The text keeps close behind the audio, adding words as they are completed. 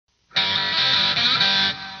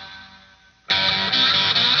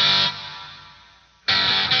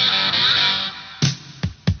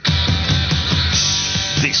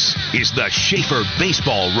is the Schaefer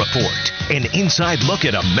Baseball Report, an inside look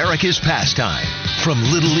at America's pastime. From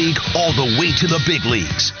Little League all the way to the big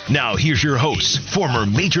leagues. Now here's your host, former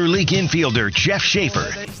Major League infielder Jeff Schaefer.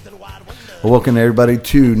 Well, welcome everybody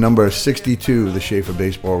to number 62 of the Schaefer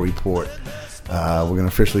Baseball Report. We're going to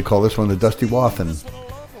officially call this one the Dusty Wathen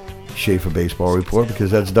Schaefer Baseball Report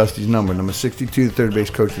because that's Dusty's number 62, the third base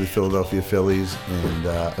coach of the Philadelphia Phillies, and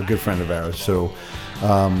a good friend of ours. So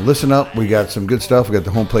listen up, we got some good stuff. We got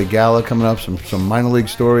the home plate gala coming up, some minor league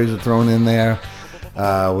stories are thrown in there.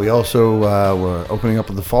 We also we're opening up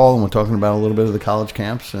with the fall, and we're talking about a little bit of the college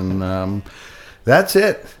camps, and that's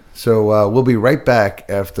it. So we'll be right back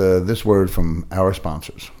after this word from our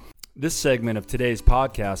sponsors. This segment of today's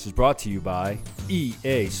podcast is brought to you by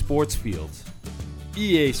EA Sports Fields.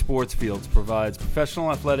 EA Sports Fields provides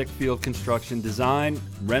professional athletic field construction, design,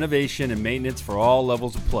 renovation, and maintenance for all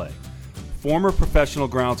levels of play. Former professional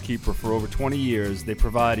groundskeeper for over 20 years, they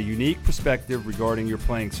provide a unique perspective regarding your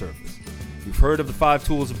playing surface. You've heard of the 5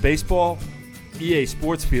 tools of baseball? EA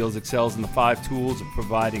Sports Fields excels in the 5 tools of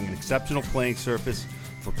providing an exceptional playing surface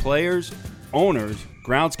for players, owners,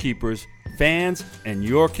 groundskeepers, fans, and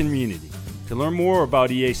your community. To learn more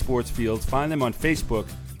about EA Sports Fields, find them on Facebook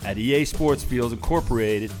at EA Sports Fields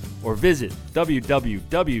Incorporated or visit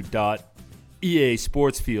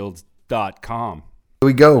www.easportsfields.com. Here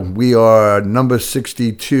we go. We are number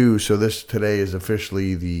 62, so this today is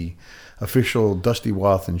officially the official Dusty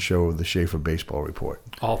Wathen show of the Schaefer Baseball Report.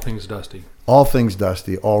 All things Dusty. All things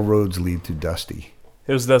Dusty. All roads lead to Dusty.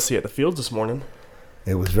 It was dusty at the fields this morning.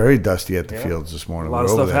 It was very dusty at the fields this morning. A lot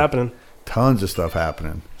of stuff happening. Tons of stuff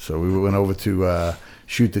happening. So we went over to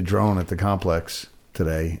shoot the drone at the complex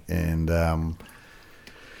today, and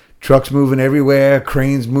trucks moving everywhere,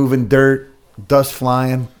 cranes moving dirt, dust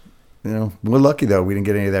flying. You know, we're lucky though we didn't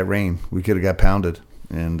get any of that rain. We could have got pounded,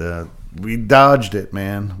 and we dodged it,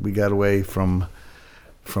 man. We got away from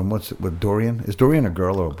what Dorian? Is Dorian a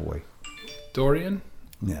girl or a boy? Dorian?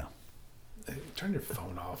 Yeah. Hey, turn your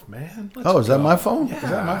phone off, man. Is that my phone? Yeah. Is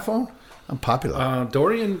that my phone? I'm popular.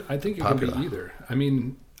 Dorian, I think it Popular. could be either. I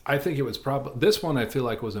mean, I think it was probably this one. I feel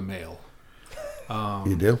like was a male.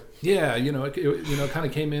 You do? Yeah, it kind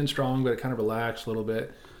of came in strong, but it kind of relaxed a little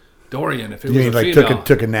bit. Dorian, if it You was mean a like female,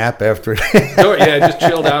 took a nap after? just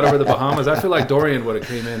chilled out over the Bahamas. I feel like Dorian would have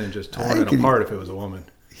came in and just torn it apart if it was a woman.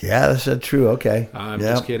 Yeah, that's true. Okay. I'm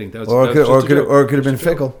just kidding. Or it could have been Just a joke.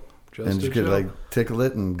 fickle, Just and a you could joke. like tickle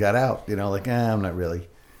it and got out. I'm not really.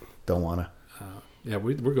 Don't want to. Yeah,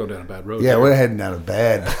 we're going down a bad road. Yeah, there. we're heading down a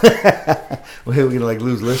bad. We're gonna like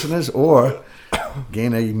lose listeners or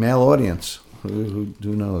gain a male audience. Who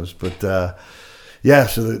knows? But yeah,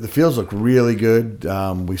 so the fields look really good.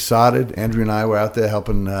 We sodded. Andrew and I were out there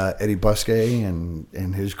helping Eddie Busquet and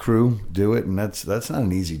his crew do it, and that's not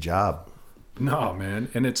an easy job. No, man,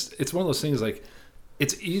 and it's one of those things like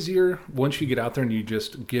it's easier once you get out there and you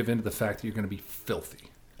just give in to the fact that you're going to be filthy.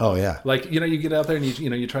 Oh yeah, Like you get out there and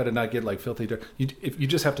you try to not get like filthy dirt. You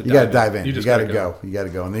just have to. You got to dive in. You You just got to go. You got to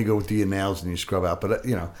go, and then you go do your nails and you scrub out. But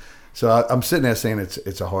so I'm sitting there saying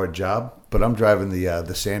it's a hard job, but I'm driving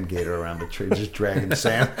the sand gator around the tree, just dragging the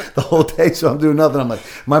sand the whole day. So I'm doing nothing. I'm like,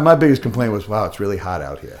 my biggest complaint was, wow, it's really hot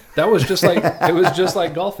out here. That was just like it was just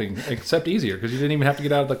like golfing, except easier because you didn't even have to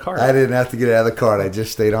get out of the car. I didn't have to get out of the cart. I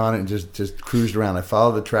just stayed on it and just cruised around. I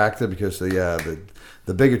followed the tractor because the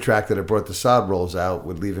bigger tractor that brought the sod rolls out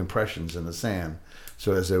would leave impressions in the sand.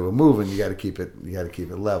 So as they were moving, you got to keep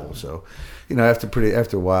it level. So, after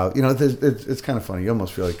a while, it's kind of funny. You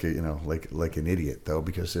almost feel like like an idiot though,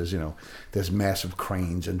 because there's massive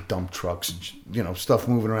cranes and dump trucks and stuff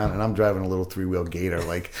moving around, and I'm driving a little 3-wheel gator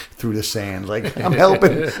like through the sand. Like I'm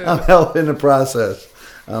helping the process.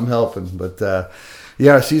 I'm helping, but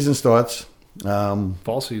our season starts.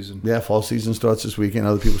 Fall season. Yeah, fall season starts this weekend.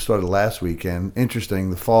 Other people started last weekend. Interesting.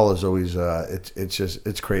 The fall is always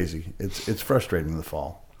it's crazy. It's frustrating, the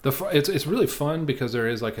fall. It's really fun because there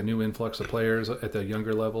is like a new influx of players at the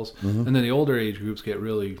younger levels, and then the older age groups get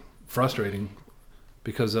really frustrating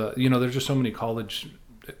because there's just so many college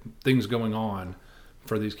things going on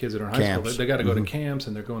for these kids that are in high school. They got to go to camps,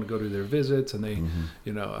 and they're going to go to their visits, and they,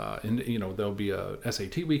 there'll be a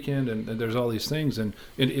SAT weekend, and there's all these things, and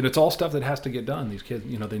it's all stuff that has to get done. These kids,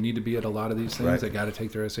 they need to be at a lot of these things. Right. They got to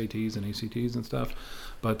take their SATs and ACTs and stuff.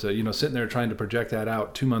 But sitting there trying to project that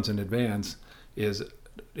out 2 months in advance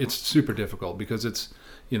it's super difficult because it's.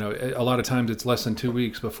 A lot of times it's less than 2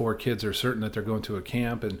 weeks before kids are certain that they're going to a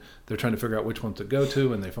camp, and they're trying to figure out which one to go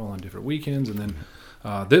to, and they fall on different weekends, and then.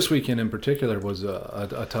 This weekend in particular was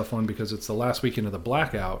a tough one because it's the last weekend of the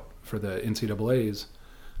blackout for the NCAA's,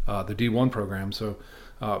 the D1 program. So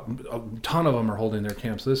A ton of them are holding their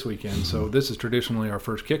camps this weekend. So this is traditionally our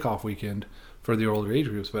first kickoff weekend for the older age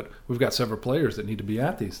groups, but we've got several players that need to be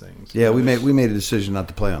at these things. Yeah, we made a decision not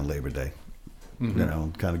to play on Labor Day. You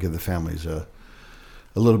know, kind of give the families a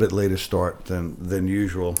little bit later start than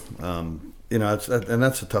usual. You know, and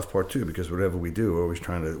that's the tough part too, because whatever we do,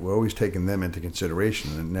 we're always taking them into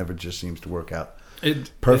consideration, and it never just seems to work out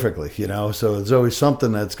perfectly. You know, so there's always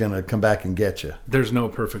something that's going to come back and get you. There's no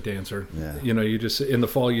perfect answer. Yeah. You know, you just in the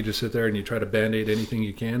fall you just sit there and you try to band-aid anything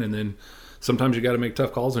you can, and then sometimes you got to make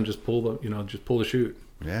tough calls and just pull the chute.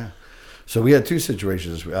 Yeah. So we had two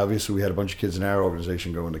situations. Obviously, we had a bunch of kids in our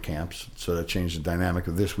organization going to camps, so that changed the dynamic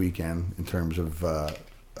of this weekend in terms of our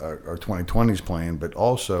 2020s playing, but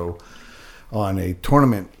also on a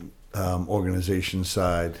tournament organization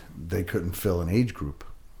side, they couldn't fill an age group.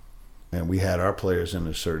 And we had our players in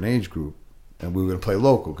a certain age group, and we were going to play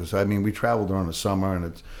local because, I mean, we traveled during the summer, and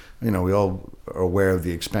it's, you know, we all are aware of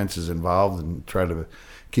the expenses involved and try to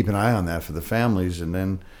keep an eye on that for the families. And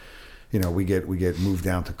then, you know, we get moved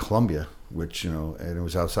down to Columbia, which, you know, and it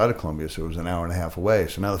was outside of Columbia, so it was an hour and a half away.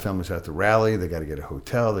 So now the families have to rally. They got to get a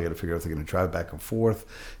hotel. They got to figure out if they're going to drive back and forth.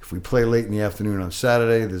 If we play late in the afternoon on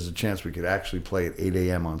Saturday, there's a chance we could actually play at 8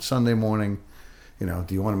 a.m. on Sunday morning. You know,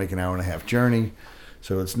 do you want to make an hour and a half journey?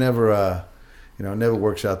 So it's never, you know, it never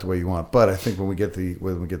works out the way you want. But I think when we get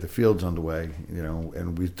the fields underway, you know,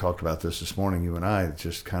 and we talked about this morning, you and I, it's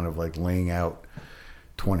just kind of like laying out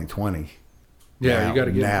 2020. Yeah, you got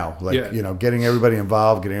to get now, you know, getting everybody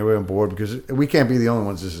involved, getting everybody on board, because we can't be the only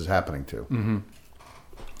ones this is happening to. Mm-hmm.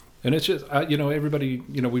 And it's just, you know, everybody,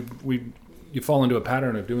 you know, you fall into a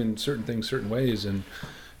pattern of doing certain things certain ways, and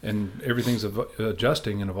everything's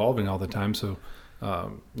adjusting and evolving all the time. So,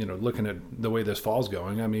 you know, looking at the way this fall's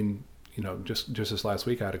going, I mean, you know, just this last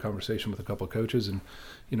week I had a conversation with a couple of coaches, and,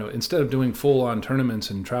 you know, instead of doing full-on tournaments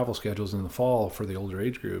and travel schedules in the fall for the older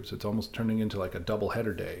age groups, it's almost turning into like a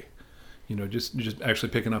double-header day. You know, just actually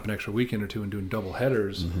picking up an extra weekend or two and doing double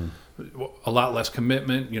headers, a lot less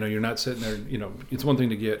commitment. You know, you're not sitting there. You know, it's one thing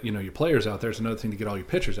to get, you know, your players out there. It's another thing to get all your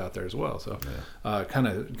pitchers out there as well. So, kind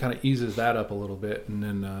of eases that up a little bit, and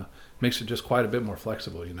then makes it just quite a bit more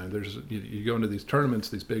flexible. You know, you go into these tournaments,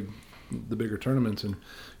 the bigger tournaments, and,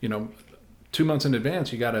 you know, 2 months in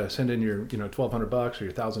advance, you got to send in your, you know, $1,200 or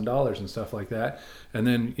your $1,000 and stuff like that. And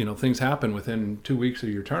then, you know, things happen within 2 weeks of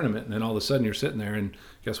your tournament, and then all of a sudden you're sitting there, and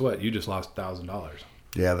guess what? You just lost $1,000.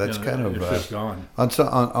 Yeah, that's, you know, kind of it's just gone.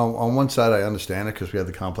 On one side, I understand it because we had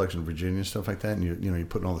the complex in Virginia and stuff like that, and you're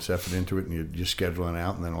putting all this effort into it, and you're scheduling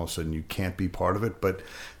out, and then all of a sudden you can't be part of it. But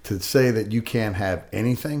to say that you can't have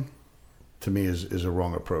anything, to me, is a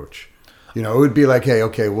wrong approach. You know, it would be like, hey,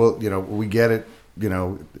 okay, well, you know, we get it. You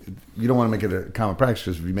know, you don't want to make it a common practice,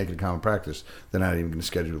 because if you make it a common practice, they're not even going to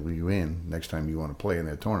schedule you in next time you want to play in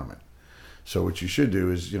their tournament. So what you should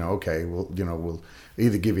do is, you know, okay, we'll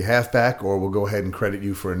either give you half back, or we'll go ahead and credit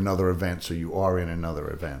you for another event, so you are in another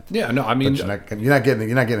event. Yeah, no, I mean, but you're not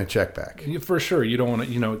getting a check back. For sure, you don't want to.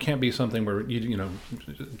 You know, it can't be something where you know,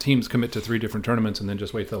 teams commit to 3 different tournaments and then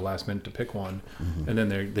just wait till the last minute to pick one, and then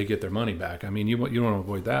they get their money back. I mean, you want to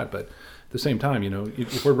avoid that, but at the same time, you know,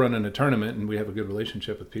 if we're running a tournament and we have a good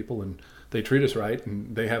relationship with people and they treat us right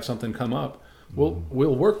and they have something come up, we'll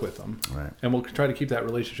work with them, right, and we'll try to keep that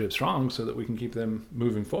relationship strong so that we can keep them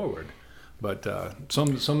moving forward. But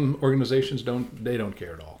some organizations don't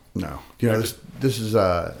care at all. No, you know, this is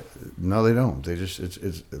no, they don't. They just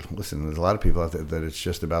it's listen. There's a lot of people out there that it's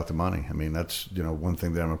just about the money. I mean, that's, you know, one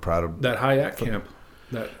thing that I'm proud of. That Hayek camp.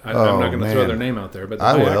 I'm not going to throw their name out there, but the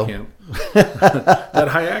Hayek camp. That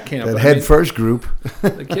Hayek camp. That Head First group.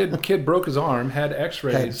 The kid broke his arm, had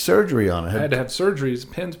X-rays, had surgery on it, had to have surgeries,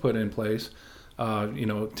 pins put in place. You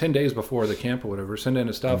know, 10 days before the camp or whatever, send in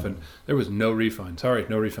his stuff, and there was no refund. Sorry,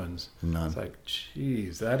 no refunds. None. It's like,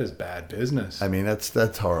 geez, that is bad business. I mean,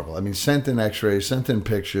 that's horrible. I mean, sent in X-rays, sent in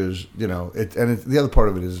pictures. You know, the other part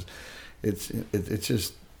of it is, it's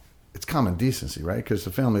just. It's common decency, right? Because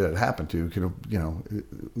the family that it happened to could, you know,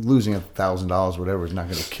 losing $1,000, whatever, is not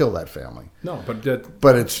going to kill that family. No,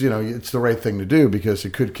 but it's, you know, it's the right thing to do, because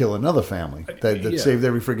it could kill another family that saved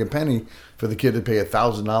every freaking penny for the kid to pay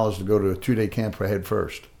 $1,000 to go to a 2-day camp for Head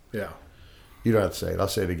First. Yeah. You don't have to say it. I'll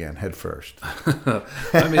say it again. Head First.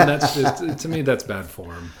 I mean, that's just, to me, that's bad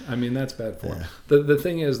form. I mean, that's bad form. Yeah. The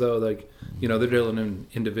thing is, though, like, you know, they're dealing in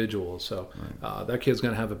individuals. So that kid's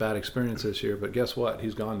going to have a bad experience this year. But guess what?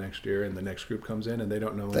 He's gone next year, and the next group comes in, and they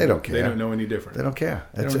don't know. They don't care. They don't know any different. They don't care.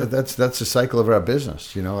 That's the cycle of our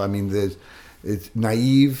business. You know, I mean, it's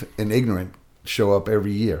naive and ignorant show up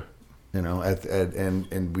every year. You know,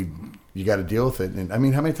 and we you got to deal with it. And I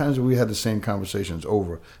mean, how many times have we had the same conversations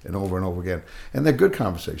over and over and over again? And they're good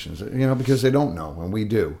conversations, because they don't know, and we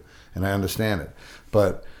do, and I understand it.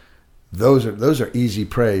 But those are easy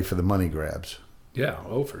prey for the money grabs. Yeah.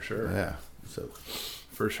 Oh, for sure. Yeah. So.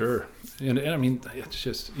 For sure. And I mean, it's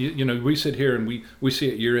just, we sit here and we see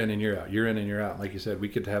it year in and year out. Like you said, we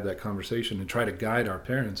get to have that conversation and try to guide our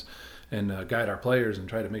parents and guide our players and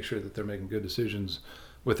try to make sure that they're making good decisions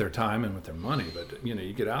with their time and with their money. But,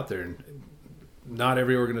 you get out there and not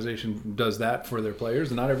every organization does that for their players.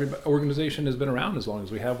 And not every organization has been around as long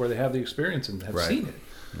as we have, where they have the experience and have seen it.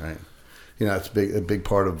 Right. It's a big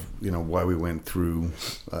part of, why we went through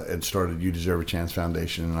and started You Deserve a Chance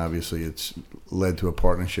Foundation. And obviously it's led to a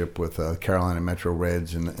partnership with Carolina Metro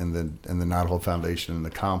Reds and the Knothole Foundation and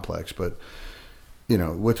the complex. But,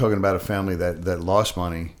 we're talking about a family that lost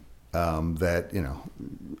money, that,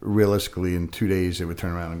 realistically in 2 days they would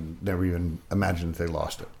turn around and never even imagine that they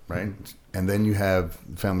lost it, right? Mm-hmm. And then you have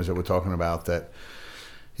families that we're talking about that,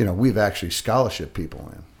 we've actually scholarship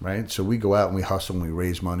people in, right? So we go out and we hustle and we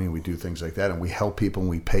raise money and we do things like that, and we help people and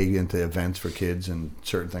we pay into events for kids and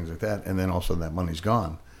certain things like that, and then also that money's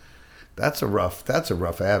gone. That's a rough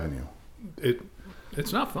avenue.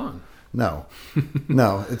 It's not fun. No,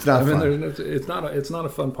 it's not fun. It's not a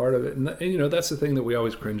fun part of it, and that's the thing that we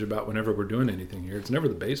always cringe about whenever we're doing anything here. It's never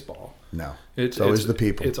the baseball. No, it's always the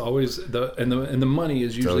people. It's always the money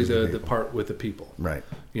is usually the part with the people. Right.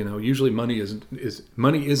 Usually money is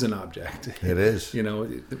an object. It is.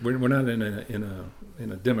 We're not in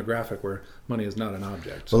a demographic where money is not an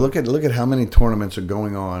object. So. Well, look at how many tournaments are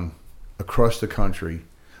going on across the country.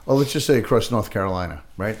 Well, let's just say across North Carolina,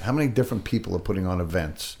 right? How many different people are putting on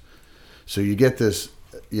events? So you get this,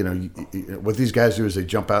 what these guys do is they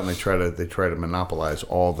jump out and they try to monopolize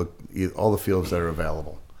all the fields that are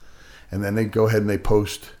available, and then they go ahead and they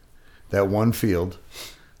post that one field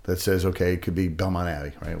that says, okay, it could be Belmont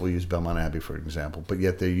Abbey, right? We'll use Belmont Abbey for example, but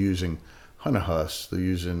yet they're using Hunter Huss, they're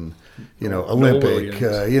using, Olympic,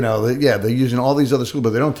 they're using all these other schools,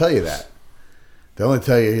 but they don't tell you that. They only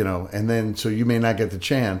tell you, and then so you may not get the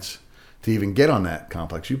chance to even get on that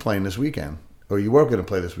complex. You playing this weekend. Or you were going to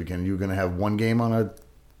play this weekend. You were going to have one game on a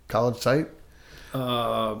college site.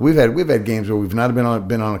 We've had games where we've not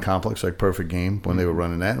been on a complex, like Perfect Game when they were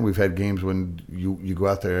running that, and we've had games when you go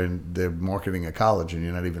out there and they're marketing a college and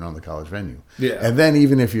you're not even on the college venue. Yeah. And then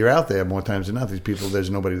even if you're out there, more times than not, these people, there's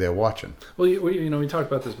nobody there watching. Well, we talked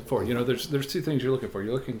about this before. There's two things you're looking for.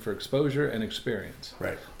 You're looking for exposure and experience.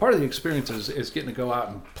 Right. Part of the experience is getting to go out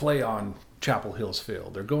and play on Chapel Hills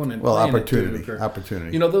Field. They're going and playing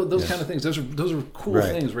opportunity. Those kind of things. Those are cool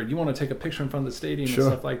things where you want to take a picture in front of the stadium and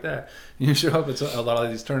stuff like that. You show up at a lot of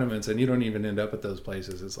these tournaments and you don't even end up at those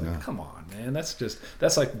places. It's like, come on, man.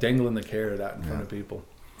 That's like dangling the carrot out in front of people.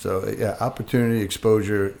 So opportunity,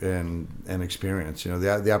 exposure, and experience.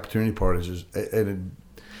 The opportunity part is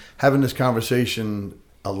having this conversation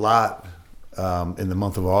a lot in the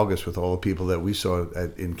month of August with all the people that we saw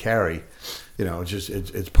in Cary.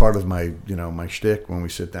 It's part of my my shtick when we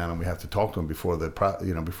sit down and we have to talk to them before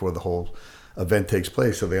the whole event takes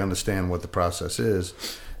place, so they understand what the process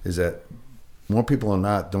is that more people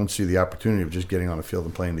don't see the opportunity of just getting on the field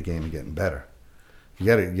and playing the game and getting better.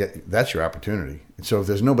 That's your opportunity. And so if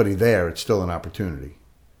there's nobody there, it's still an opportunity.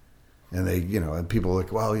 And they, and people are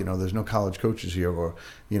like, well, there's no college coaches here, or,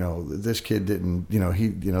 this kid didn't,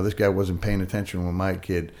 this guy wasn't paying attention when my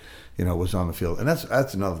kid, was on the field. And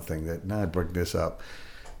that's another thing that, now I bring this up.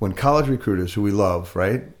 When college recruiters, who we love,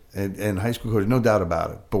 right, and high school coaches, no doubt about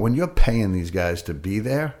it, but when you're paying these guys to be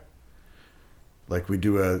there, like we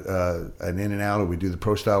do an in and out, or we do the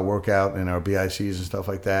pro style workout in our BICs and stuff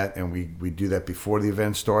like that, and we do that before the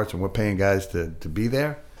event starts, and we're paying guys to be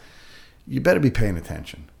there, you better be paying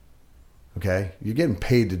attention. Okay? You're getting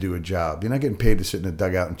paid to do a job. You're not getting paid to sit in a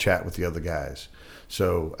dugout and chat with the other guys.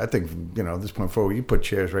 So I think, at this point forward, you put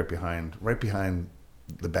chairs right behind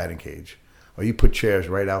the batting cage, or you put chairs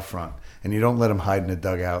right out front, and you don't let them hide in the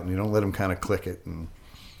dugout, and you don't let them kind of click it. And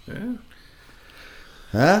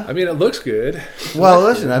Huh? I mean, it looks good. Well,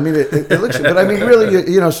 listen, I mean, it looks good, but I mean, really,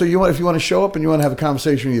 so if you want to show up and you want to have a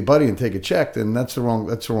conversation with your buddy and take a check, then that's the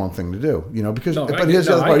wrong thing to do, because. But here's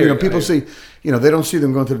the other part, people see, they don't see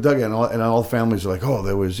them going to the dugout, and all the families are like, oh,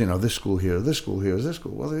 there was, this school here, this school here, this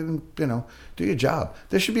school. Well, they didn't, do your job.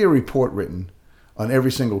 There should be a report written on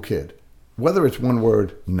every single kid, whether it's one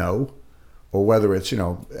word, no, or whether it's,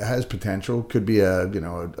 has potential, could be a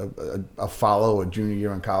follow, a junior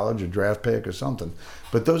year in college, a draft pick or something.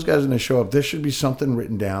 But those guys, when they show up, there should be something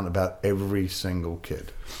written down about every single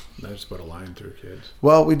kid. Not just put a line through kids.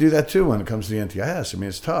 Well, we do that too when it comes to the NTIS. I mean,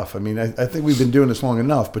 it's tough. I mean, I think we've been doing this long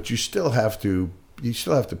enough, but you still have to, you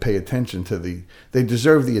still have to pay attention to they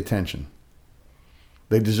deserve the attention.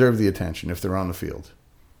 They deserve the attention if they're on the field.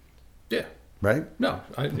 Yeah. Right? No.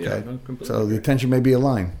 I completely So the agree. attention may be a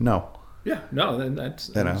line. No. Yeah. No. Then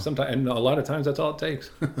that's You know. sometimes, and a lot of times that's all it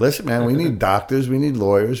takes. Listen, man, we need doctors, we need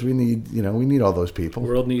lawyers, we need all those people. The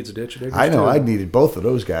world needs ditch diggers. I know. too. I needed both of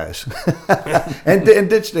those guys, and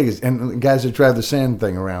ditch diggers, and guys that drive the sand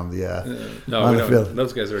thing around No, on we the don't. field.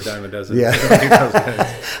 Those guys are a dime a dozen. Yeah. We don't need those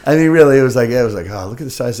guys. I mean, really, it was like, oh, look at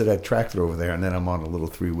the size of that tractor over there, and then I'm on a little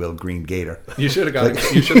 3-wheel green Gator. You should have gone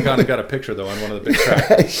and got a picture though on one of the big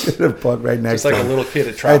tracks. I should have parked right next. Just like to a him. little kid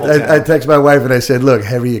at Travel I Town. text my wife and I said, "Look,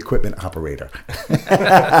 heavy equipment operator."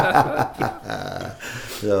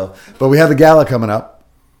 So, but we have the gala coming up,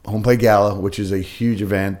 home plate gala, which is a huge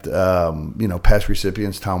event. Past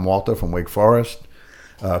recipients: Tom Walter from Wake Forest,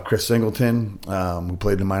 Chris Singleton, who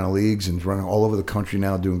played in the minor leagues and is running all over the country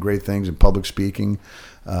now, doing great things in public speaking.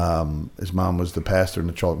 His mom was the pastor in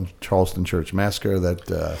the Charleston Church Massacre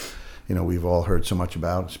that we've all heard so much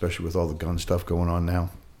about, especially with all the gun stuff going on now.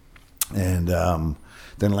 And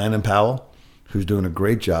then Landon Powell, who's doing a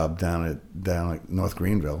great job down at North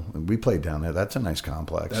Greenville. And we played down there. That's a nice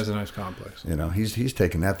complex. That's a nice complex. He's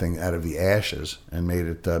taken that thing out of the ashes and made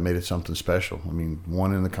it something special. I mean,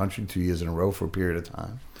 one in the country 2 years in a row for a period of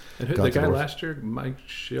time. And who, the guy last year, Mike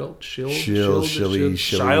Shield, Shiles, what's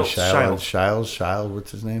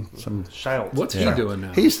his name? Shiles. What's he doing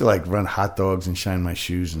now? He used to run hot dogs and shine my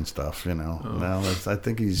shoes and stuff. Now I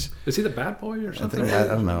think he's. Is he the bat boy or something? I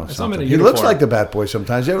don't know. I saw him in a He looks uniform. like the bat boy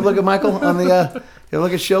sometimes. You ever look at Michael on the? You ever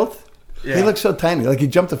look at Schilt? Yeah. He looks so tiny. Like he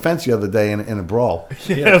jumped the fence the other day in a brawl.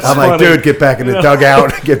 Yeah, it's I'm like, funny. dude, get back in the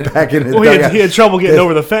dugout. Get back in the Well, dugout. he had trouble getting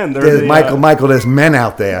over the fence. There's Michael, there's men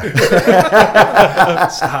out there.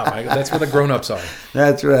 Stop. That's where the grown-ups are.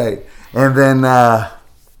 That's right. And then that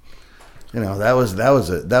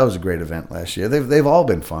was a great event last year. They've all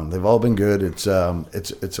been fun. They've all been good. It's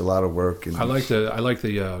a lot of work. And I like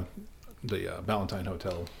the Valentine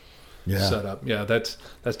Hotel setup. Yeah, that's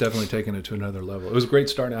definitely taken it to another level. It was great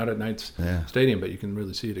starting out at Knights Stadium, but you can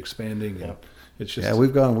really see it expanding. And it's just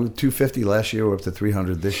we've gone with 250 last year. We're up to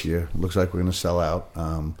 300 this year. Looks like we're going to sell out.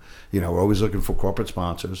 We're always looking for corporate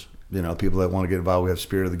sponsors. People that want to get involved. We have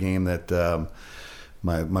Spirit of the Game that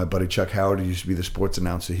my buddy Chuck Howard, who used to be the sports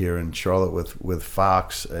announcer here in Charlotte with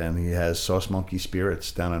Fox, and he has Sauce Monkey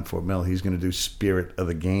Spirits down in Fort Mill. He's going to do Spirit of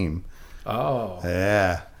the Game. Oh,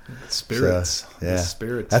 yeah. Spirits. So,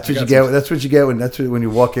 Spirits. That's what you get. That's what you get when you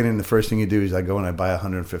walk in, and the first thing you do is I go and I buy a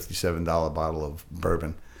 $157 bottle of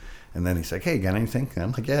bourbon, and then he's like, "Hey, you got anything?" And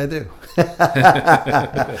I'm like, "Yeah, I do."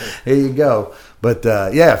 Here you go. But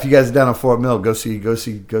if you guys are down in Fort Mill, go see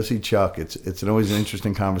Chuck. It's always an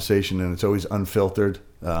interesting conversation, and it's always unfiltered.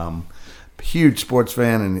 Huge sports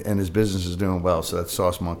fan, and his business is doing well. So that's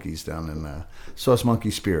Sauce Monkeys down in Sauce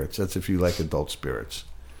Monkey Spirits. That's if you like adult spirits.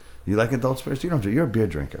 You like adult spirits? You're a beer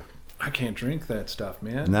drinker. I can't drink that stuff,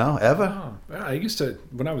 man. No, ever? No. I used to,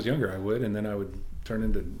 when I was younger, I would, and then I would turn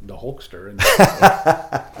into the Hulkster. And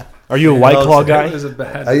Are you a White Claw guy? It was a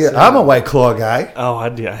bad I'm a White Claw guy. Oh, I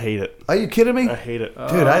hate it. Are you kidding me? I hate it.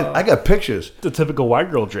 Dude, I got pictures. It's a typical white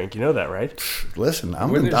girl drink. You know that, right? Listen, I'm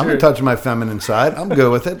When is in your- touch with my feminine side. I'm good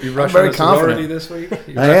with it. You I'm rushing very a sorority confident. this week?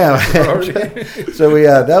 I am. Sorority? So we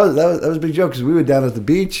that was a big joke because we were down at the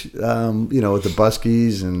beach, with the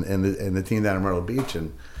Buskies and the team down in Myrtle Beach,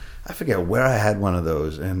 and I forget where I had one of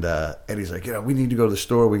those. And Eddie's like, we need to go to the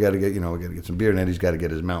store. We got to get, we got to get some beer. And Eddie's got to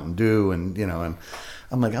get his Mountain Dew, and and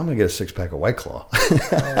I'm like, I'm gonna get a 6-pack of White Claw.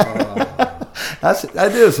 I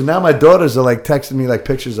do. So now my daughters are like texting me like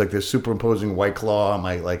pictures, like they're superimposing White Claw on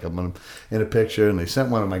my I'm in a picture, and they sent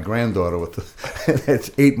one of my granddaughter with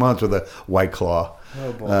it's 8 months with a White Claw.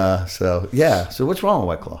 Oh boy. So what's wrong with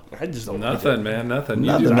White Claw? I just don't. Nothing, man. Nothing.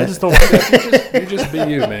 Nothing, You man. I just don't. Like it. you just be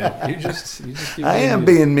you, man. You just keep I am you.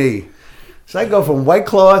 being me. So I go from White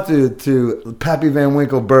Claw to Pappy Van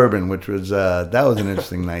Winkle bourbon, which was that was an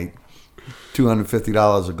interesting night.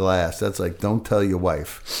 $250 a glass. That's like, don't tell your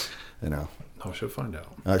wife, Oh, she'll find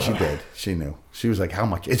out. She did. She knew. She was like, "How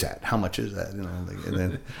much is that? How much is that?" And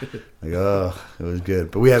then it was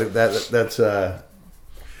good. But we had that's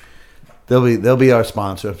they'll be our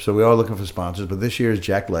sponsor. So we are looking for sponsors. But this year is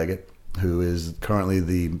Jack Leggett, who is currently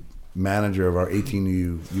the manager of our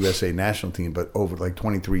 18U USA national team, but over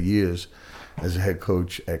 23 years as a head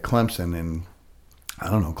coach at Clemson, and I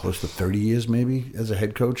don't know, close to 30 years maybe as a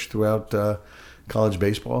head coach throughout college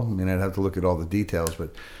baseball. I mean, I'd have to look at all the details,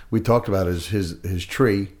 but we talked about his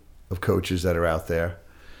tree of coaches that are out there.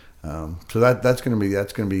 So that's going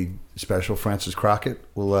to be special. Frances Crockett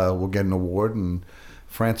will get an award, and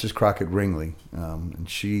Frances Crockett Ringley, and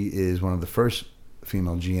she is one of the first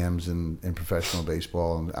female GMs in professional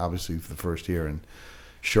baseball, and obviously for the first year in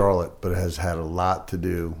Charlotte, but it has had a lot to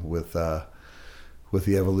do with the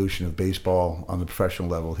evolution of baseball on the professional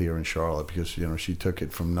level here in Charlotte, because she took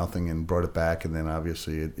it from nothing and brought it back, and then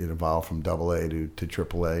obviously it evolved from AA to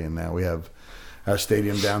AAA, and now we have our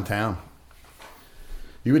stadium downtown.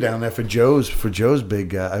 You were down there for Joe's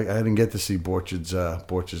big. I didn't get to see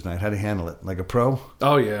Borchard's night. How'd he handle it? Like a pro?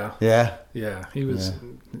 Oh yeah, Yeah. yeah. He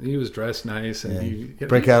was dressed nice, and he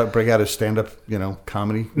Break out his stand up,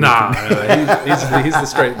 comedy. Nah, he's the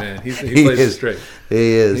straight man. He plays it straight.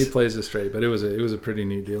 He is. He plays it straight. But it was a pretty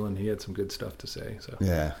neat deal, and he had some good stuff to say. So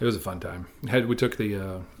Yeah. it was a fun time. We took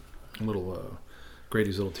the little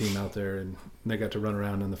Grady's little team out there, and they got to run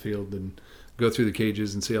around on the field and go through the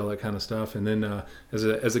cages and see all that kind of stuff. And then as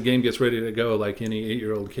the game gets ready to go, like any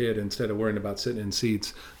 8-year-old kid, instead of worrying about sitting in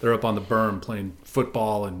seats, they're up on the berm playing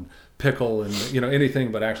football and pickle and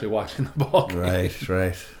anything but actually watching the ball game.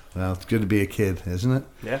 Right. Well, it's good to be a kid, isn't it?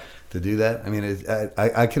 Yeah. To do that. I mean,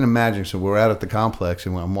 I can imagine. So we're out at the complex,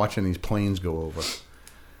 and I'm watching these planes go over.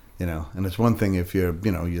 And it's one thing if you're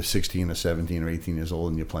 16 or 17 or 18 years old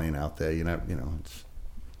and you're playing out there.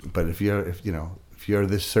 But if you're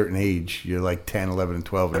this certain age, you're like 10, 11, and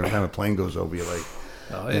 12, and every time a plane goes over, you're like,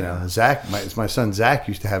 Oh, yeah. Zach, my son Zach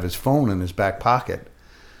used to have his phone in his back pocket,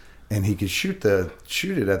 and he could shoot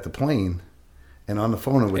it at the plane, and on the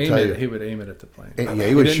phone it would tell you. He would aim it at the plane. Yeah,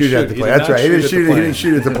 he would shoot it at the plane. That's right. He didn't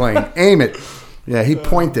shoot it at the plane. Aim it. Yeah, he'd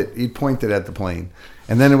point it. He'd point it at the plane,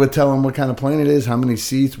 and then it would tell him what kind of plane it is, how many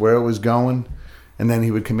seats, where it was going, and then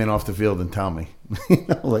he would come in off the field and tell me.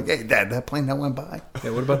 Like, hey, Dad, that plane that went by. Yeah,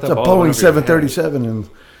 what about It's that a ball? Boeing 737, and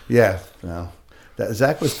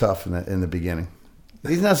Zach was tough in the beginning.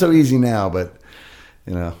 He's not so easy now, but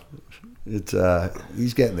it's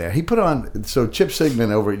he's getting there. He put on Chip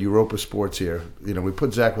Sigmund over at Europa Sports here. We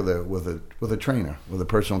put Zach with a trainer, with a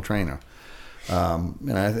personal trainer. And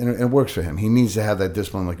it works for him. He needs to have that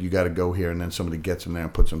discipline. Like, you got to go here, and then somebody gets him there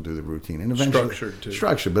and puts him through the routine. And eventually,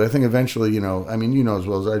 structured. But I think eventually, as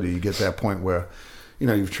well as I do, you get to that point where,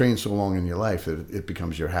 you've trained so long in your life that it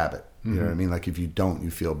becomes your habit. You know what I mean? Like, if you don't, you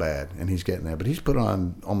feel bad. And he's getting there. But he's put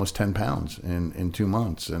on almost 10 pounds in 2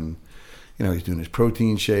 months. And, he's doing his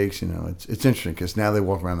protein shakes. It's interesting because now they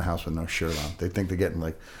walk around the house with no shirt on. They think they're getting,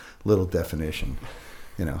 like, little definition.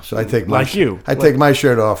 So I take my take my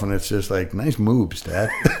shirt off, and it's just like, nice moves, Dad.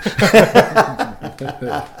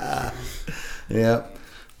 Yeah.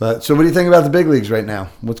 But so, what do you think about the big leagues right now?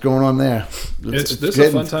 What's going on there? This is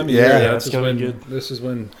a fun time of year. Yeah, it's going to be good. This is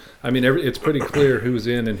when it's pretty clear who's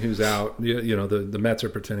in and who's out. The Mets are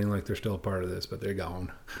pretending like they're still a part of this, but they're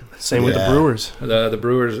gone. Same with the Brewers. The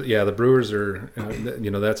Brewers are.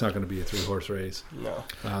 That's not going to be a 3-horse race. No.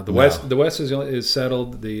 The West is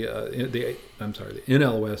settled. The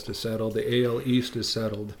NL West is settled. The AL East is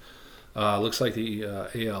settled. Looks like the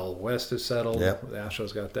AL West is settled. Yep. The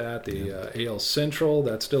Astros got that. The AL Central,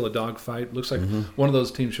 that's still a dogfight. Looks like one of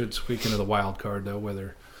those teams should squeak into the wild card, though.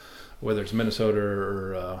 Whether it's Minnesota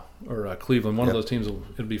or Cleveland, one of those teams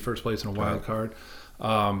it'll be first place in a wild card.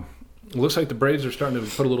 It looks like the Braves are starting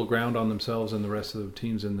to put a little ground on themselves and the rest of the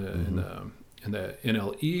teams in the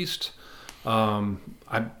NL East. I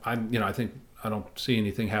think I don't see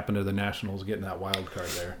anything happen to the Nationals getting that wild card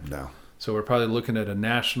there. No. So we're probably looking at a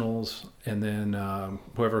Nationals, and then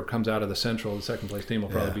whoever comes out of the Central, the second place team will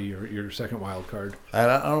probably be your second wild card. I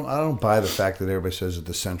don't buy the fact that everybody says that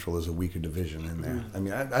the Central is a weaker division in there. I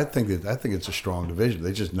mean, I think it's a strong division.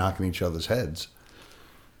 They're just knocking each other's heads.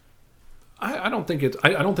 I don't think it's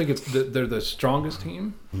they're the strongest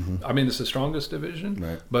team. I mean, it's the strongest division.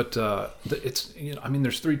 Right. But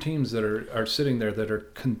there's 3 teams that are sitting there that are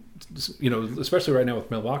especially right now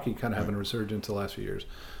with Milwaukee kind of having a resurgence the last few years.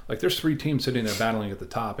 Like, there's 3 teams sitting there battling at the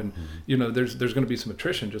top, and there's going to be some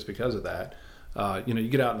attrition just because of that. You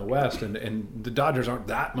get out in the West, and the Dodgers aren't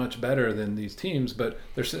that much better than these teams, but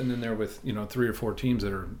they're sitting in there with 3 or 4 teams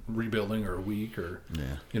that are rebuilding or weak or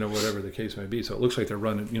whatever the case may be. So it looks like they're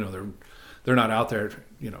running. They're not out there.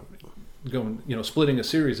 Going. Splitting a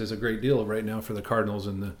series is a great deal right now for the Cardinals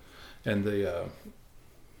and the.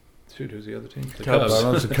 Who's the other team? The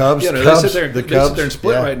Cubs. The Cubs. They sit there and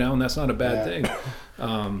split yeah. right now, and that's not a bad thing.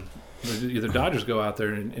 The Dodgers go out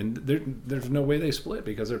there, and there's no way they split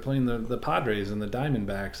because they're playing the Padres and the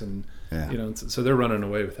Diamondbacks, and so they're running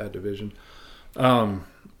away with that division. I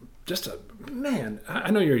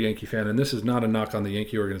know you're a Yankee fan, and this is not a knock on the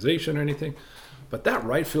Yankee organization or anything, but that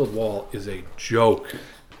right field wall is a joke.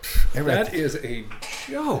 That is a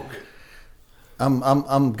joke. Go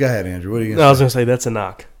ahead, Andrew. What are you? I was going to say that's a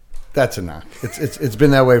knock. That's a knock. It's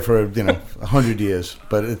been that way for 100 years,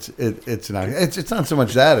 but it's a knock. It's not so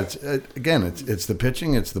much that. It's the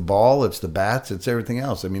pitching, it's the ball, it's the bats, it's everything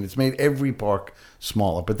else. I mean, it's made every park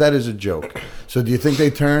smaller, but that is a joke. So do you think they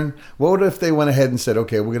turn? What if they went ahead and said,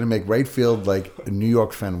 okay, we're going to make right field like New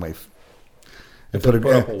York Fenway, and put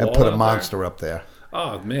a monster up there?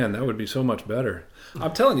 Oh man, that would be so much better.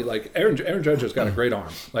 I'm telling you, like Aaron Judge has got a great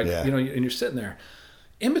arm. Like and you're sitting there.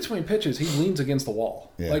 In between pitches, he leans against the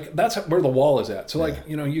wall. Yeah. Like, that's where the wall is at. So, like,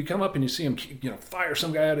 you come up and you see him, fire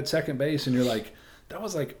some guy out at second base, and you're like, that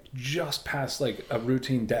was, like, just past, like, a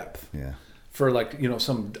routine depth. Yeah. For, like,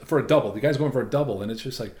 for a double. The guy's going for a double, and it's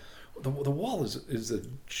just like, the wall is a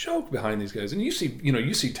joke behind these guys. And you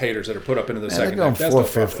see taters that are put up into the second deck. That's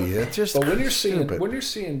 450. It's just but when you're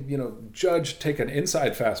seeing Judge take an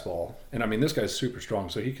inside fastball, and I mean this guy's super strong,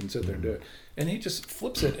 so he can sit there and do it, and he just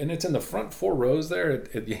flips it, and it's in the front 4 rows there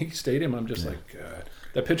at Yankee Stadium. I'm just like, God,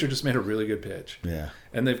 that pitcher just made a really good pitch. Yeah.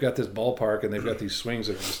 And they've got this ballpark, and they've got these swings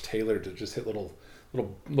that are just tailored to just hit little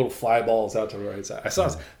fly balls out to the right side.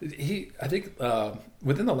 I think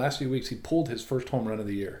within the last few weeks he pulled his first home run of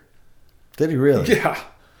the year. Did he really? Yeah.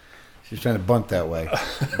 She's trying to bunt that way.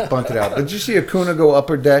 Bunt it out. Did you see Acuna go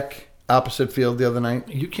upper deck, opposite field the other night?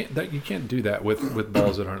 You can't do that with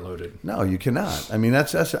balls that aren't loaded. No, you cannot. I mean,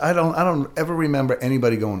 that's I don't ever remember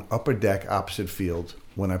anybody going upper deck, opposite field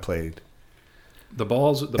when I played. The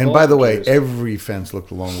balls. And by the way, every fence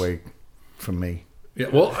looked a long way from me. Yeah,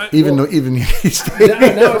 well, even nowadays,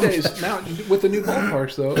 with the new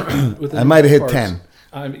ballparks though, I might have hit 10.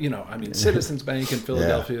 Citizens Bank in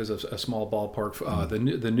Philadelphia is a small ballpark.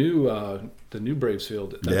 The new Braves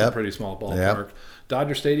Field, that's a pretty small ballpark. Yep.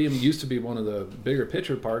 Dodger Stadium used to be one of the bigger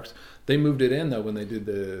pitcher parks. They moved it in though when they did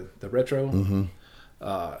the retro. Mm-hmm.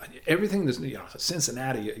 Everything that's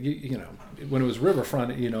Cincinnati, when it was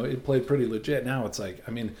Riverfront, it played pretty legit. Now it's like,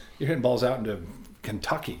 I mean, you're hitting balls out into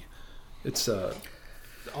Kentucky. It's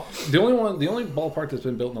the only ballpark that's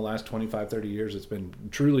been built in the last 25, 30 years that's been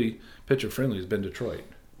truly pitcher friendly has been Detroit.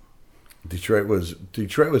 Detroit was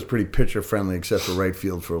pretty pitcher friendly except for right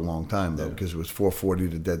field for a long time though, because it was 440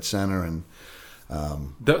 to dead center. And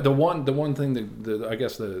the one thing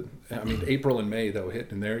that April and May though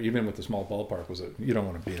hit in there, even with the small ballpark, you don't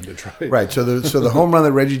want to be in Detroit. Right. So the home run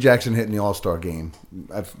that Reggie Jackson hit in the All-Star game,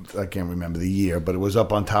 I can't remember the year, but it was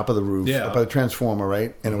up on top of the roof, up by the transformer,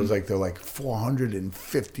 right? And it was like they're like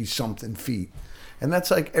 450 something feet, and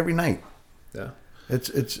that's like every night. Yeah. It's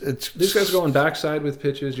these guys going backside with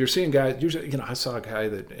pitches. You're seeing guys. Usually, I saw a guy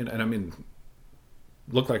that, and I mean,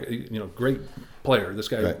 looked like great player. This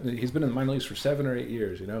guy, he's been in the minor leagues for 7 or 8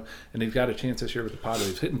 years, and he's got a chance this year with the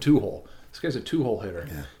Padres. Hitting 2-hole. This guy's a 2-hole hitter.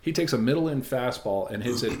 Yeah. He takes a middle in fastball and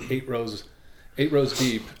hits it 8 rows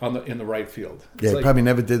deep in the right field. He probably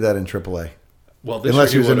never did that in AAA. Well,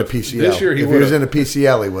 unless he was in the PCL. This year if he was in the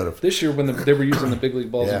PCL, he would have. This year, when they were using the big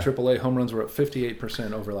league balls in AAA, home runs were up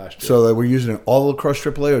 58% over last year. So they were using it all across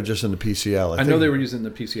AAA or just in the PCL? I know they were using the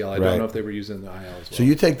PCL. I don't know if they were using the IL as well. So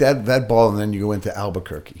you take that ball and then you go into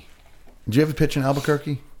Albuquerque. Did you ever pitch in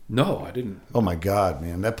Albuquerque? No, I didn't. Oh my God,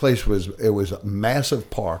 man! That place was a massive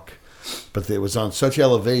park, but it was on such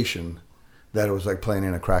elevation that it was like playing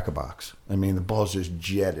in a cracker box. I mean, the balls just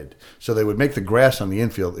jetted. So they would make the grass on the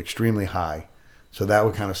infield extremely high. So that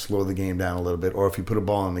would kind of slow the game down a little bit. Or if you put a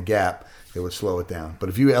ball in the gap, it would slow it down. But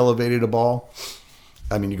if you elevated a ball,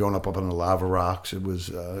 I mean, you're going up on the lava rocks. It was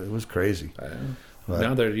crazy.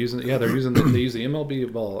 Now they use the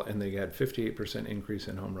MLB ball, and they got 58% increase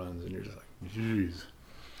in home runs, and you're just like,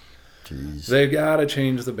 jeez. They got to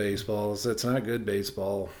change the baseballs. It's not good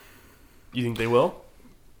baseball. You think they will?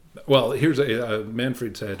 Well, here's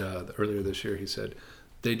Manfred said earlier this year. He said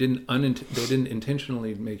they didn't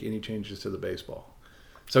intentionally make any changes to the baseball.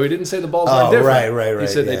 So he didn't say the balls are different. Right. He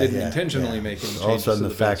said they didn't intentionally make any changes. All of a sudden, to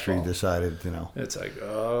the factory decided, It's like,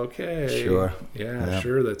 okay, sure,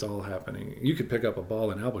 sure, that's all happening. You could pick up a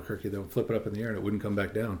ball in Albuquerque, they'll flip it up in the air, and it wouldn't come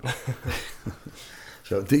back down.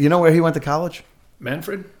 So, do you know where he went to college?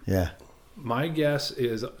 Manfred? Yeah. My guess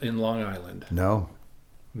is in Long Island. No.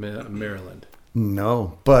 Maryland.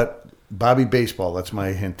 No, but Bobby Baseball. That's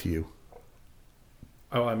my hint to you.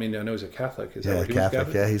 Oh, I mean, I know he's a Catholic. Is that Catholic.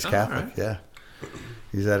 Catholic? Yeah, he's Catholic. Right. Yeah,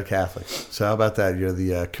 he's at a Catholic. So how about that? You're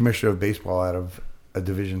the commissioner of baseball out of a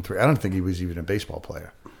Division III. I don't think he was even a baseball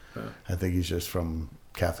player. I think he's just from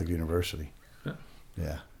Catholic University.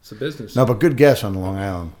 Yeah. It's a business. No, but good guess on Long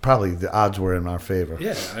Island. Probably the odds were in our favor.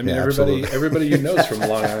 Yeah, I mean, everybody you know is from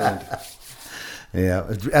Long Island. Yeah,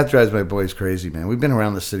 that drives my boys crazy, man. We've been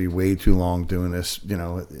around the city way too long doing this,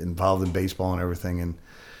 involved in baseball and everything. And,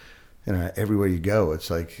 everywhere you go, it's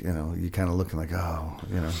like, you're kind of looking like,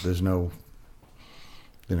 there's no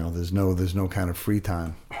there's no kind of free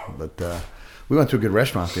time. But we went to a good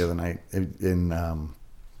restaurant the other night in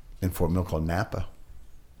Fort Mill called Napa.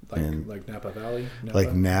 Like Napa Valley?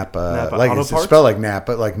 Like Napa. Napa like Auto it's Parts? spelled like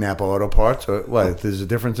Napa Auto Parts. Or what? There's a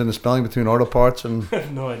difference in the spelling between auto parts and I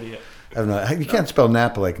have no idea. I don't know. You can't spell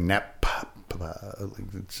Napa like Napa.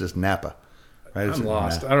 It's just Napa. Right? I'm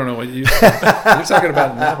lost. I don't know what you're talking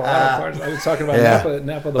about. Napa Auto Parts. I was talking about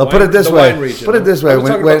Napa. Well, put it this way. Region. Put it this way. I was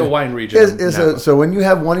talking about the wine region. So when you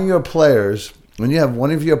have one of your players,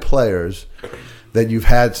 that you've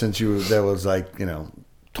had since there was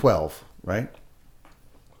 12, right?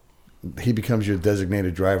 He becomes your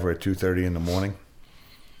designated driver at 2:30 in the morning.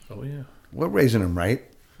 Oh yeah. We're raising him right?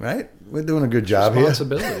 We're doing a good job here.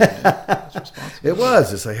 Responsibility, man. That's responsibility. It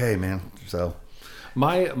was. It's like, hey, man. So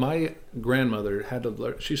my grandmother had to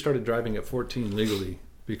learn. She started driving at 14 legally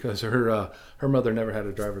because her mother never had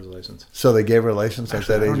a driver's license. So they gave her a license at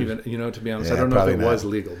that I age? don't even, to be honest, Yeah, I don't know if it probably was not.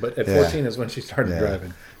 legal. But at 14 is when she started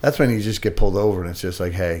driving. That's when you just get pulled over and it's just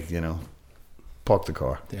like, hey, park the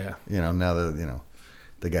car. Yeah. Now that,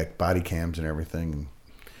 they got body cams and everything.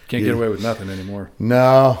 Can't get away with nothing anymore.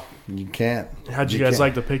 No, you can't. How'd you guys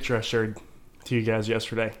like the picture I shared to you guys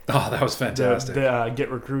yesterday? Oh, that was fantastic. The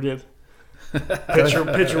get recruited.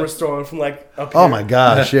 Picture was thrown from up here. Oh my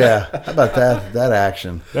gosh, yeah. How about that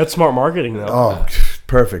action? That's smart marketing though. Oh,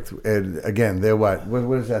 perfect. And again, they're what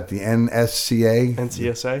is that? The NSCA?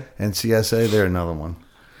 NCSA, they're another one.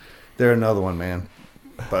 They're another one, man.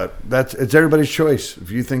 But it's everybody's choice.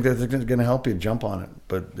 If you think that they're going to help you, jump on it.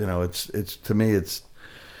 But it's to me, it's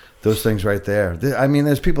those things right there. I mean,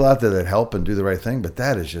 there's people out there that help and do the right thing, but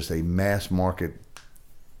that is just a mass market.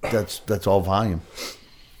 That's all volume.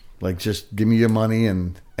 Like, just give me your money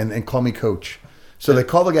and call me coach. So they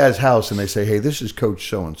call the guy's house and they say, hey, this is Coach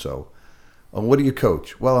so and so. What do you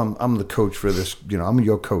coach? Well, I'm the coach for this. I'm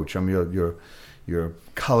your coach. I'm your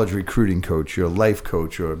college recruiting coach, your life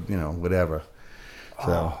coach, or whatever.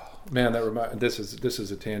 So. Oh, man, this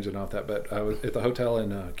is a tangent off that, but I was at the hotel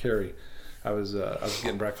in Cary. I was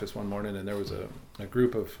getting breakfast one morning, and there was a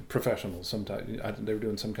group of professionals. Sometimes they were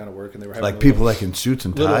doing some kind of work, and they were having people in suits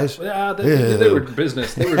and ties. They were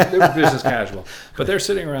business. They were business casual, but they're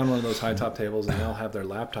sitting around one of those high top tables, and they'll have their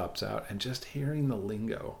laptops out, and just hearing the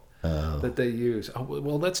lingo that they use. Oh,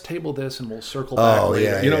 well, let's table this, and we'll circle back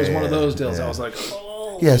later. Yeah, it was one of those deals. Yeah. I was like,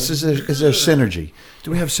 oh. Yes, is there synergy? Do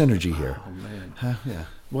we have synergy here? Oh man. Huh? Yeah.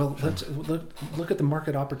 Well, let's look at the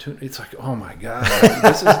market opportunity. It's like, oh my god,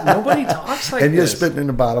 nobody talks like and you're this. spitting in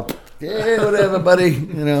the bottle. Yeah, whatever, buddy.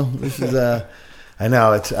 This is. I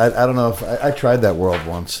know it's. I don't know if I tried that world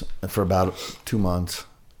once for about 2 months.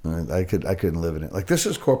 I couldn't live in it. Like, this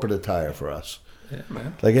is corporate attire for us. Yeah,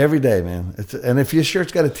 man. Like, every day, man. And if your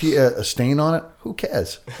shirt's got a stain on it, who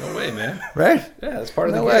cares? No way, man. Right? Yeah, that's part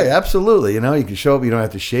of the No game. way. Absolutely. You can show up. You don't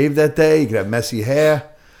have to shave that day. You can have messy hair.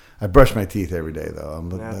 I brush my teeth every day, though.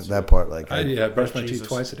 That part, I brush my teeth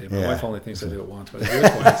twice a day. My Yeah. wife only thinks I do it once, but I do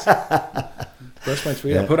it twice. Brush my teeth.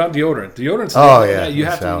 Yeah. Put on deodorant. Deodorant's you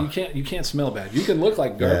have to. You can't smell bad. You can look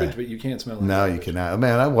like garbage, but you can't smell like No, garbage. you cannot.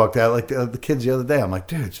 Man, I walked out like the kids the other day. I'm like,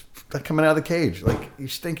 dude, they're coming out of the cage. Like, you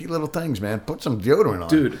stinky little things, man. Put some deodorant on.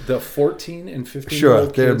 Dude, the 14 and 15 Sure, year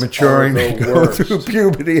old they're kids maturing. are They the go worst. through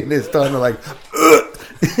puberty, and they're starting to like.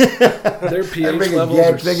 Their pH I'm levels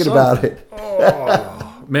gag are thinking something. about it.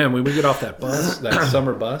 Oh, man, when we get off that bus, that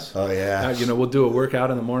summer bus. Oh, yeah. We'll do a workout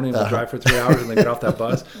in the morning. We'll drive for 3 hours and then get off that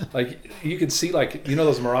bus. Like, you can see,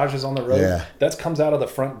 those mirages on the road. Yeah. That comes out of the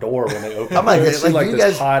front door when they open. I'm like, you can see you this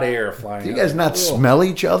guys- hot air flying. Do you out. guys not Ugh. smell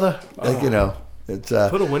each other? Like, it's.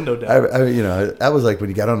 Put a window down. I was like when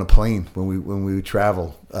you got on the plane when we would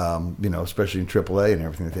travel, especially in AAA and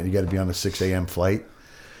everything like that. You got to be on a 6 a.m. flight,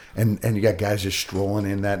 and you got guys just strolling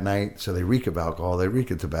in that night. So they reek of alcohol, they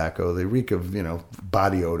reek of tobacco, they reek of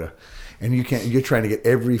body odor, and you're trying to get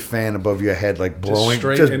every fan above your head like blowing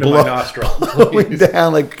straight into my nostril. blowing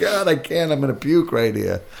down like, God, I can't. I'm gonna puke right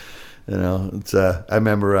here. It's. I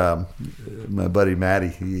remember my buddy Matty.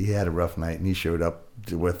 He had a rough night, and he showed up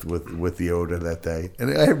with the odor that day, and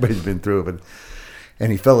everybody's been through it.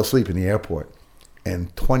 And he fell asleep in the airport,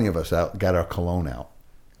 and 20 of us got our cologne out,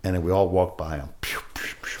 and then we all walked by him.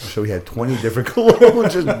 So we had 20 different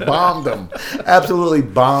colognes, just bombed them, absolutely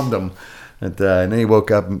bombed them. And then he woke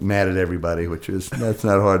up mad at everybody, that's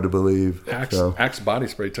not hard to believe. Axe body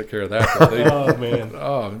spray took care of that. Oh man.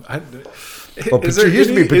 Or it used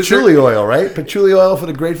to be patchouli oil, right? Patchouli oil for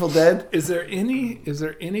the Grateful Dead. Is there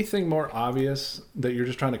anything more obvious that you're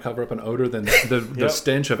just trying to cover up an odor than the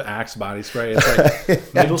stench of Axe body spray? It's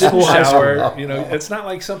like middle school shower. It's not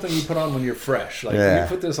like something you put on when you're fresh. Like you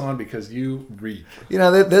put this on because you reek.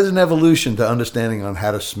 There's an evolution to understanding on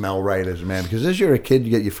how to smell right as a man. Because as you're a kid,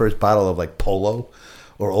 you get your first bottle of like Polo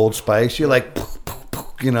or Old Spice. You're like,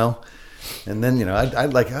 and then,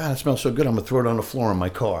 I'd like, it smells so good, I'm going to throw it on the floor in my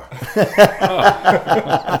car.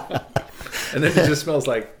 And then it just smells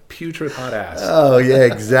like putrid hot ass. Oh, yeah,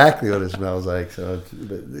 exactly what it smells like. So,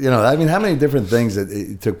 how many different things that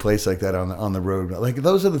it took place like that on the road. Like,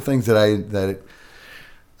 those are the things that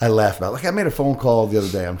I laugh about. Like, I made a phone call the other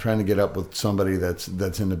day. I'm trying to get up with somebody that's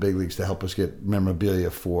in the big leagues to help us get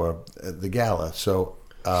memorabilia for the gala. So,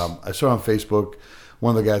 I saw on Facebook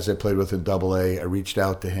one of the guys I played with in AA. I reached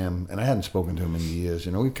out to him, and I hadn't spoken to him in years.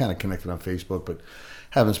 We've kind of connected on Facebook, but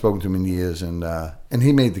haven't spoken to him in years. And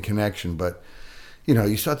he made the connection. But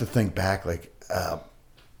you start to think back, like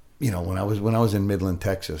when I was in Midland,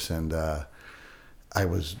 Texas, and I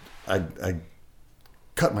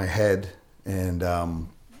cut my head, and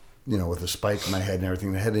with a spike in my head and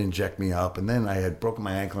everything, they had to inject me up, and then I had broken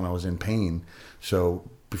my ankle and I was in pain. So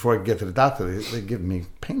before I could get to the doctor, they give me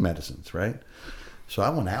pain medicines, right? So I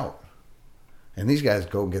went out, and these guys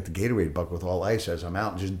go and get the Gatorade bucket with all ice as I'm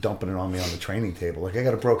out and just dumping it on me on the training table. Like I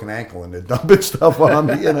got a broken ankle and they're dumping stuff on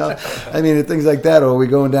me, things like that. Or we're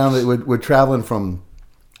going down, we're traveling from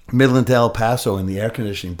Midland to El Paso and the air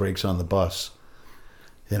conditioning breaks on the bus,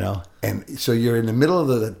 And so you're in the middle of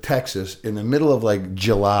the Texas, in the middle of like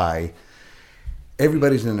July,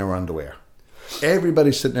 everybody's in their underwear.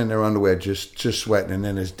 Everybody's sitting in their underwear just sweating, and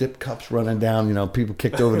then there's dip cups running down. People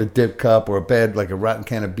kicked over the dip cup, or a bed, like a rotten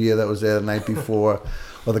can of beer that was there the night before,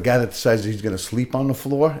 or the guy that decides he's going to sleep on the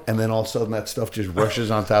floor, and then all of a sudden that stuff just rushes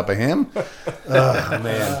on top of him. Oh,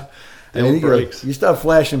 man. You start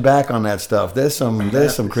flashing back on that stuff. There's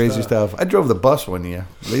some crazy stuff. I drove the bus one year.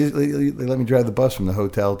 They let me drive the bus from the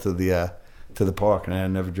hotel to the park, and I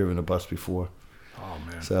had never driven a bus before. Oh,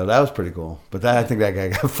 man. So that was pretty cool. But I think that guy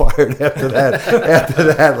got fired after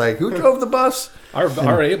that. Like, who drove the bus?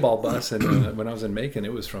 Our A-ball bus, and when I was in Macon,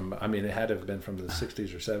 it was from, it had to have been from the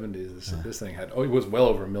 60s or 70s. This thing it was well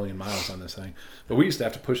over 1 million miles on this thing. But we used to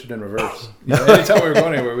have to push it in reverse. Anytime we were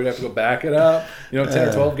going anywhere, we'd have to go back it up. 10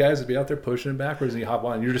 or 12 guys would be out there pushing it backwards, and you hop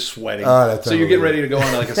on, and you're just sweating. So you're getting ready to go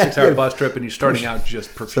on like a 6-hour bus trip, and you're starting out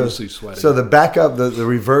just profusely sweating. So the backup, the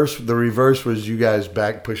reverse was you guys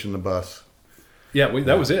back pushing the bus. Yeah,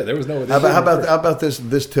 that was it. There was no. How about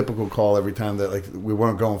this typical call every time that like we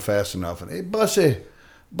weren't going fast enough? And hey, Bussy,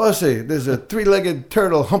 there's a 3-legged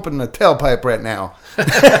turtle humping the tailpipe right now.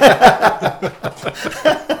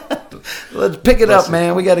 Let's pick it up,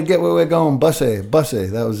 man. We got to get where we're going. Bussy.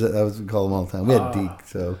 That was we call him all the time. We had Deke.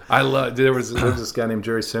 So I love. There was this guy named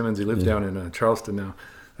Jerry Simmons. He lives down in Charleston now.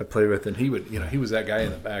 I played with, and he would, he was that guy in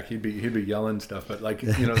the back. He'd be yelling stuff, but like,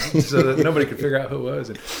 so that nobody could figure out who it was.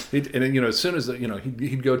 And as soon as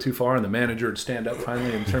he'd go too far, and the manager would stand up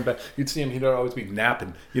finally and turn back. You'd see him. He'd always be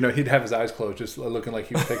napping. He'd have his eyes closed, just looking like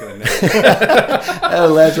he was taking a nap.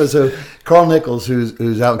 So Carl Nichols,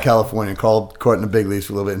 who's out in California, caught in the big leagues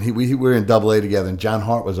for a little bit, and we were in AA together. And John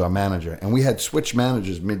Hart was our manager, and we had switched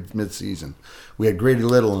managers mid-season. We had Grady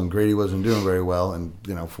Little, and Grady wasn't doing very well, and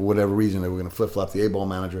for whatever reason they were going to flip-flop the A-ball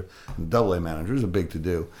manager and AA manager. It was a big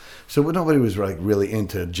to-do. So nobody was like really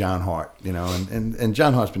into John Hart, and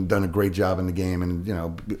John Hart's done a great job in the game, and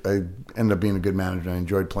I ended up being a good manager. I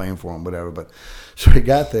enjoyed playing for him, whatever. But so he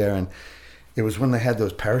got there, and it was when they had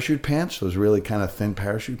those parachute pants, those really kind of thin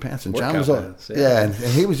parachute pants, and John was and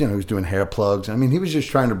he was he was doing hair plugs. He was just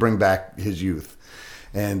trying to bring back his youth.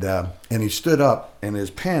 And he stood up, and his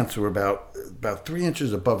pants were about 3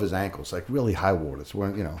 inches above his ankles, like really high waters,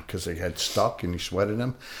 because they had stuck and he sweated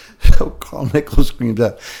them. So Carl Nichols screamed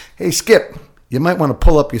out, "Hey, Skip, you might want to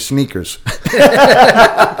pull up your sneakers."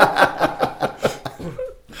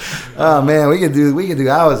 Oh man, we could do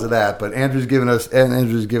hours of that. But Andrew's giving us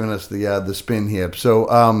the spin here.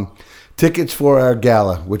 So tickets for our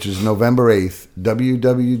gala, which is November 8th,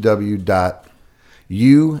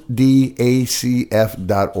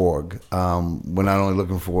 www.udacf.org. We're not only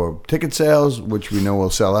looking for ticket sales, which we know we'll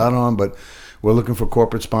sell out on, but we're looking for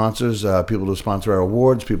corporate sponsors, people to sponsor our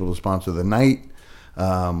awards, people to sponsor the night,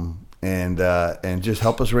 and just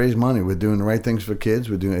help us raise money. We're doing the right things for kids.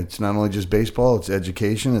 It's not only just baseball, it's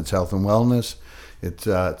education, it's health and wellness, it's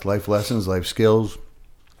life lessons, life skills,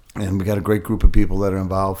 and we got a great group of people that are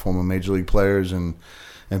involved, former major league players and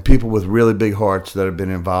people with really big hearts that have been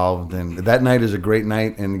involved. And that night is a great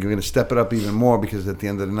night, and we're going to step it up even more because at the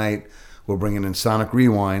end of the night, we're bringing in Sonic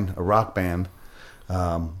Rewind, a rock band.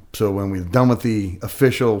 So when we're done with the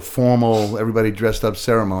official, formal, everybody dressed up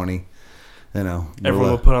ceremony,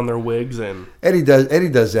 everyone will put on their wigs and Eddie does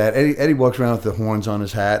that. Eddie walks around with the horns on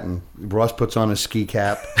his hat, and Ross puts on his ski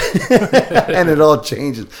cap, and it all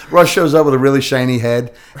changes. Ross shows up with a really shiny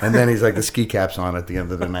head, and then he's like the ski cap's on at the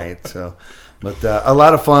end of the night. So, but a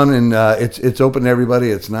lot of fun, and it's open to everybody.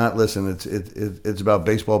 It's not it's about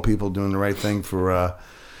baseball people doing the right thing for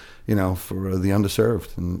for the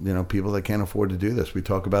underserved and people that can't afford to do this. We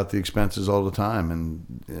talk about the expenses all the time,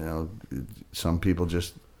 and some people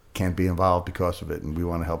just can't be involved because of it, and we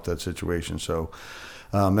want to help that situation. So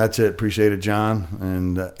that's it. Appreciate it, John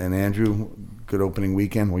and Andrew. Good opening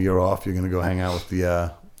weekend. Well, you're off. You're going to go hang out with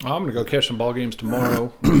the. I'm going to go catch some ball games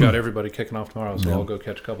tomorrow. We got everybody kicking off tomorrow, so I'll go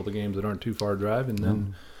catch a couple of the games that aren't too far a drive, and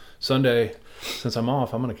then Sunday, since I'm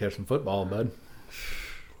off, I'm going to catch some football, bud.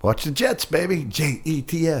 Watch the Jets, baby.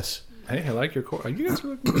 Jets. Hey, I like your core. You guys,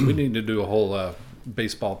 we need to do a whole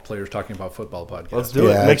baseball players talking about football podcast. Let's do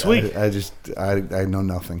it next week. I know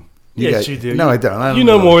nothing. Yes, you do. No, I don't. You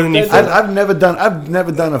know more than you think. I've never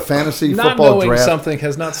done a fantasy not football knowing draft. Something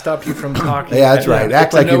has not stopped you from talking. Yeah, that's right.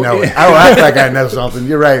 Act like you know it. I will act like I know something.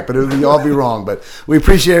 You're right, but it would all be wrong. But we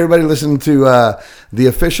appreciate everybody listening to the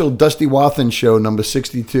official Dusty Wathen show, number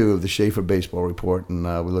 62 of the Schaefer Baseball Report, and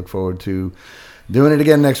we look forward to doing it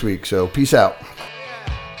again next week. So peace out.